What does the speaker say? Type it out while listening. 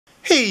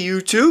Hey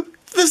YouTube,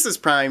 this is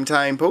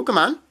Primetime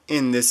Pokemon.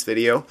 In this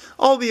video,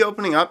 I'll be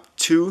opening up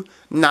 2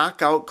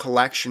 Knockout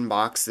Collection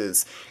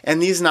boxes.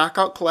 And these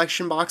Knockout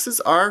Collection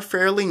boxes are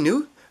fairly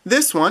new.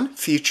 This one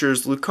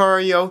features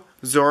Lucario,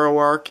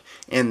 Zoroark,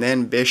 and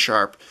then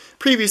Bisharp.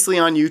 Previously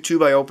on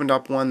YouTube, I opened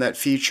up one that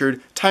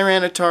featured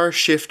Tyranitar,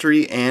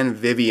 Shiftry, and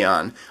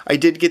Vivian. I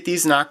did get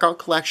these Knockout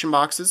Collection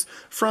boxes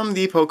from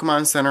the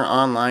Pokemon Center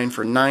online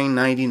for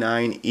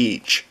 $9.99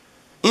 each.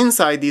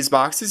 Inside these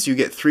boxes, you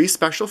get 3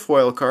 special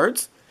foil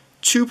cards,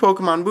 2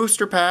 Pokemon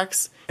booster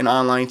packs, an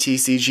online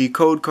TCG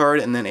code card,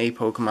 and then a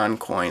Pokemon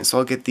coin. So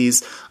I'll get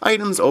these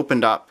items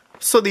opened up.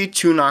 So the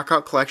 2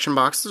 Knockout Collection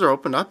boxes are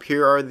opened up.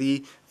 Here are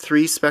the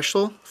 3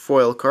 special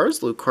foil cards.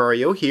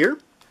 Lucario here.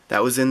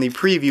 That was in the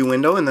preview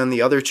window, and then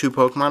the other 2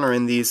 Pokemon are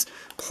in these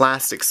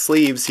plastic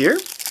sleeves here.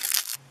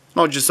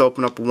 I'll just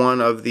open up one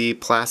of the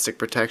plastic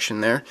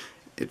protection there.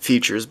 It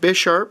features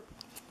Bisharp,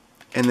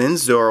 and then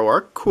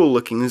Zoroark. Cool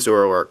looking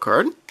Zoroark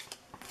card.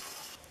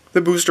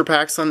 The booster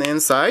packs on the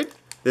inside.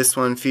 This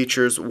one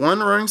features 1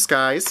 Roaring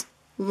Skies,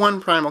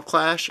 1 Primal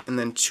Clash, and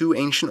then 2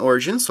 Ancient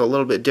Origins, so a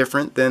little bit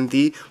different than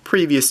the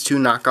previous 2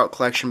 Knockout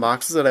Collection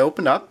boxes that I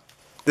opened up.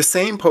 The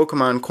same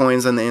Pokemon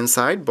coins on the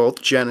inside,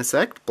 both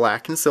Genesect,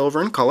 black and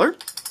silver in color.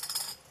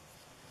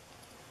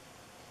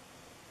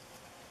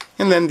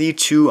 And then the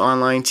 2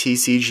 online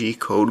TCG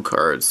code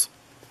cards.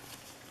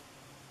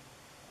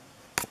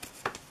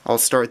 I'll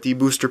start the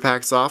booster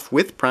packs off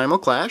with Primal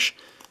Clash.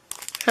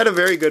 Had a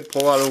very good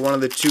pull out of one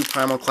of the 2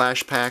 Primal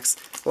Clash packs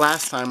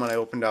last time when I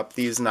opened up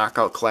these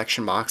Knockout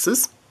Collection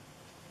boxes.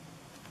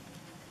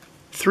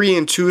 3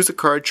 and 2 is a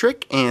card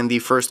trick, and the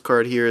first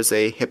card here is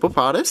a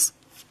Hippopotas,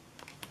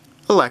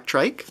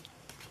 Electrike,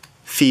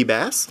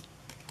 Feebas,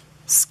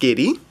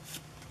 Skitty,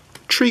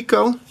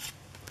 Trico,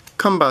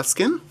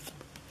 Combuskin,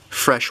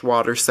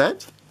 Freshwater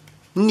Set,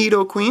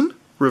 Nidoqueen,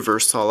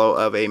 Reverse Holo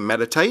of a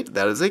Metatite,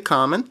 that is a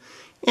common,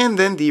 and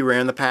then the rare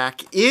in the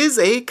pack is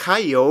a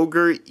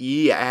Kyogre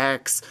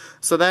EX.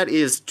 So that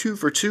is 2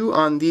 for 2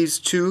 on these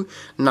 2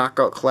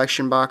 Knockout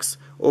Collection box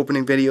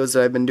opening videos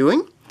that I've been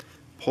doing.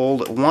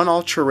 Pulled 1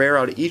 ultra rare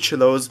out of each of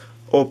those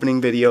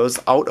opening videos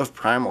out of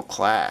Primal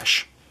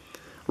Clash.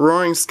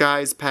 Roaring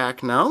Skies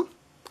pack now.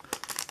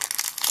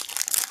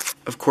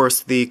 Of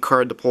course, the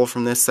card to pull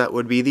from this set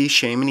would be the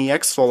Shaymin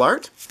EX Full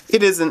Art.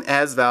 It isn't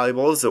as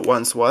valuable as it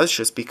once was,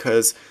 just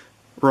because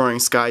Roaring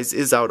Skies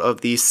is out of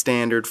the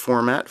standard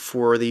format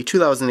for the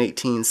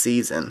 2018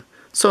 season.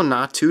 So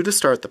Natu to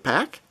start the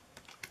pack,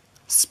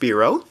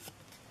 Spearow,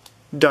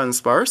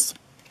 Dunsparce,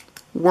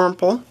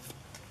 Wurmple,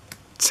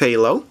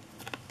 Tailo,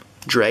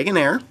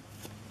 Dragonair,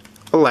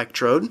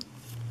 Electrode,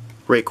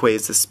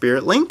 Rayquaza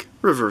Spirit Link,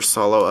 Reverse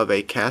Holo of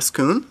a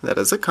Cascoon, that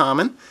is a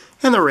common,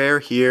 and the rare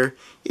here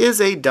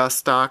is a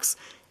Dustox.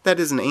 That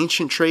is an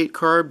ancient trait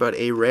card, but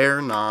a rare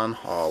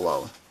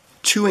non-holo.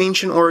 2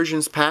 Ancient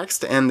Origins packs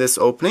to end this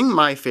opening.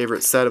 My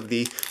favorite set of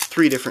the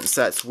 3 different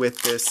sets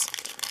with this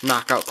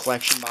Knockout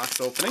Collection box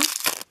opening.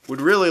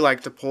 Would really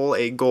like to pull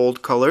a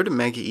gold-colored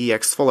Mega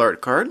EX Full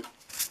Art card.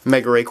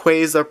 Mega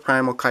Rayquaza,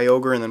 Primal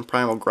Kyogre, and then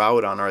Primal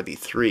Groudon are the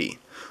 3.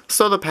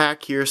 So the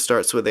pack here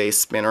starts with a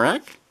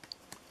Spinarak,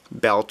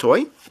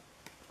 Baltoy,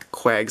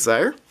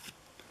 Quagsire,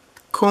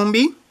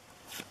 Combee,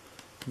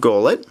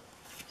 Golett,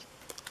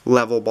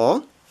 Level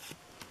Ball,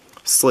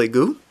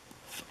 Sliggoo,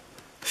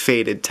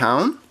 Faded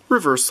Town,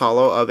 Reverse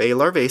Holo of a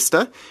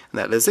Larvesta, and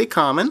that is a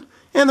common.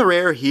 And the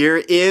rare here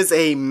is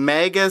a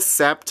Mega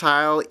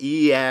Sceptile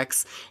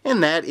EX,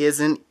 and that is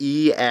an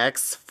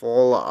EX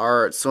Full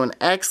Art. So an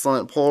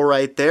excellent pull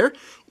right there.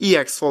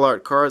 EX Full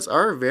Art cards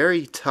are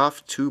very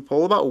tough to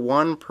pull, about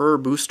 1 per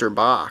booster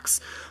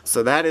box.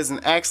 So that is an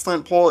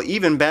excellent pull,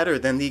 even better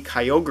than the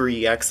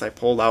Kyogre EX I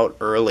pulled out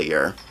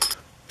earlier.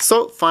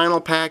 So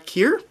final pack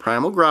here,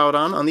 Primal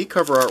Groudon on the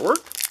cover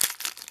artwork.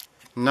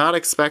 Not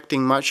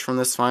expecting much from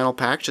this final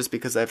pack just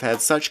because I've had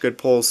such good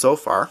pulls so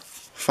far.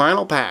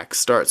 Final pack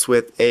starts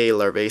with a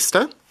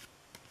Larvesta,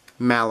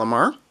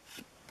 Malamar,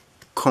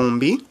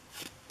 Combee,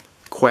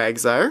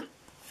 Quagsire,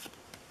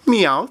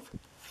 Meowth,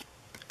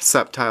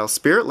 Sceptile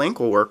Spirit Link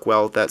will work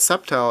well with that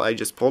Sceptile I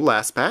just pulled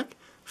last pack,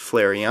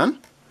 Flareon,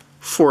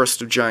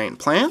 Forest of Giant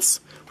Plants,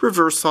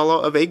 Reverse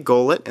Holo of a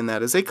Golett, and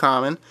that is a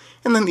common,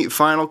 and then the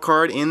final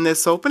card in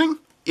this opening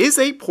is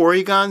a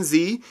Porygon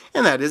Z,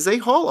 and that is a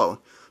holo.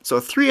 So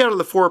 3 out of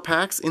the 4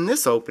 packs in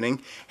this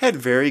opening had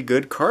very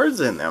good cards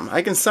in them.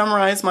 I can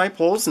summarize my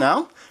pulls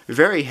now.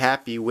 Very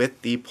happy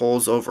with the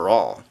pulls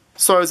overall.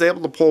 So I was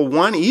able to pull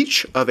 1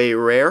 each of a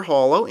rare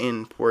holo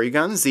in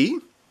Porygon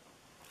Z,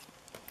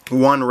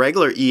 1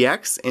 regular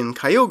EX in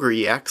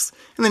Kyogre EX,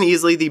 and then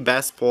easily the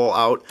best pull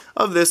out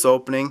of this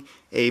opening,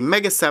 a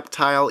Mega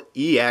Sceptile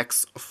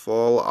EX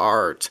Full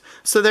Art.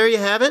 So there you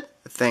have it.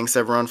 Thanks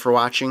everyone for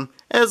watching.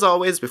 As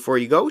always, before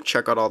you go,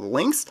 check out all the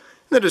links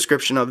in the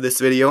description of this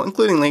video,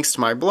 including links to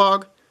my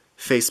blog,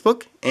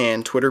 Facebook,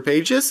 and Twitter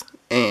pages,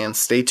 and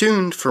stay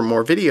tuned for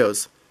more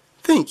videos.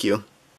 Thank you.